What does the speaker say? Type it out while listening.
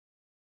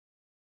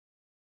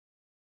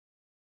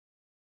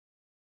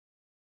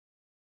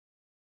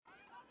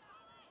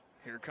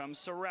Here comes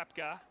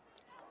Sarepka.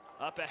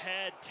 Up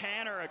ahead,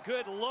 Tanner, a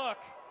good look.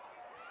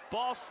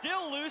 Ball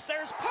still loose.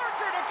 There's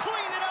Parker to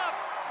clean it up.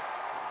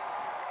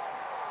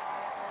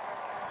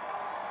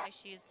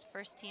 She's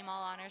first team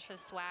all honors for the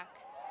SWAC.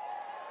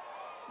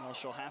 Well,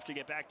 she'll have to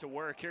get back to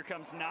work. Here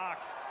comes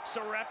Knox.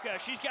 Sarepka,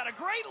 she's got a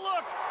great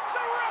look.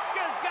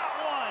 Sarepka's got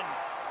one.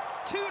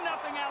 2-0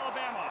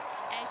 Alabama.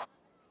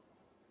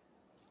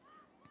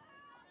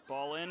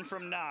 Ball in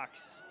from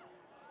Knox.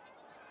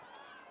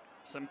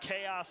 Some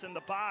chaos in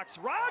the box.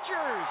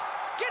 Rogers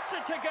gets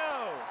it to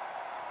go.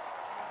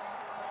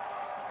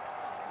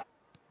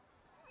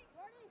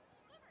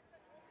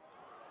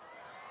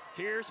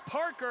 Here's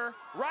Parker.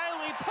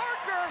 Riley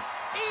Parker,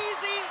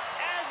 easy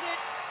as it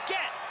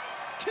gets.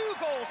 2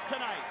 goals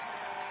tonight.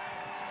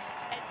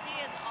 And she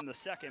is in the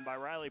second by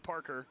Riley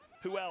Parker.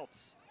 Who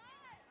else?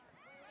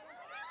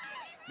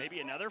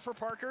 Maybe another for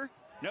Parker?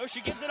 No, she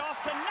gives it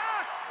off to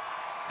Knox,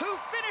 who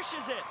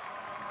finishes it.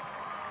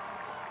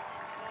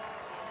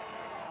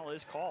 Foul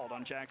is called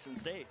on Jackson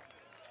State.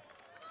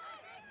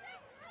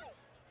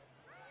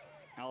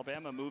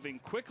 Alabama moving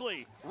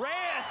quickly.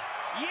 Reyes,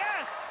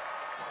 yes!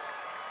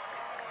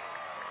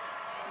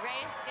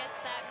 Reyes gets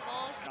that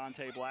goal.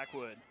 Dante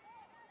Blackwood.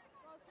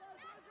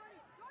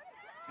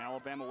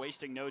 Alabama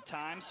wasting no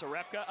time.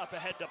 Sarepka up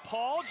ahead to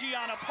Paul.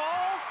 Gianna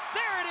Paul.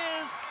 There it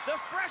is. The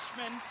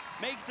freshman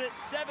makes it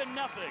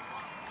 7-0.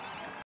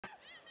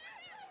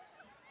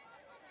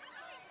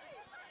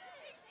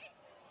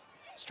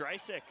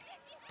 Streisik.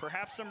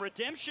 Perhaps some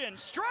redemption.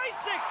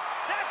 Streisik!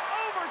 That's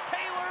over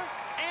Taylor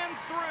and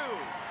through.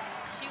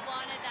 She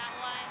wanted that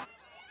one.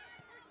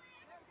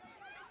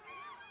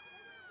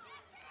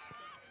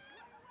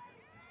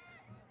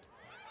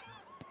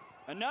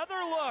 Another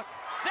look.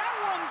 That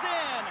one's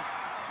in.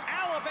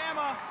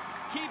 Alabama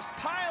keeps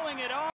piling it on.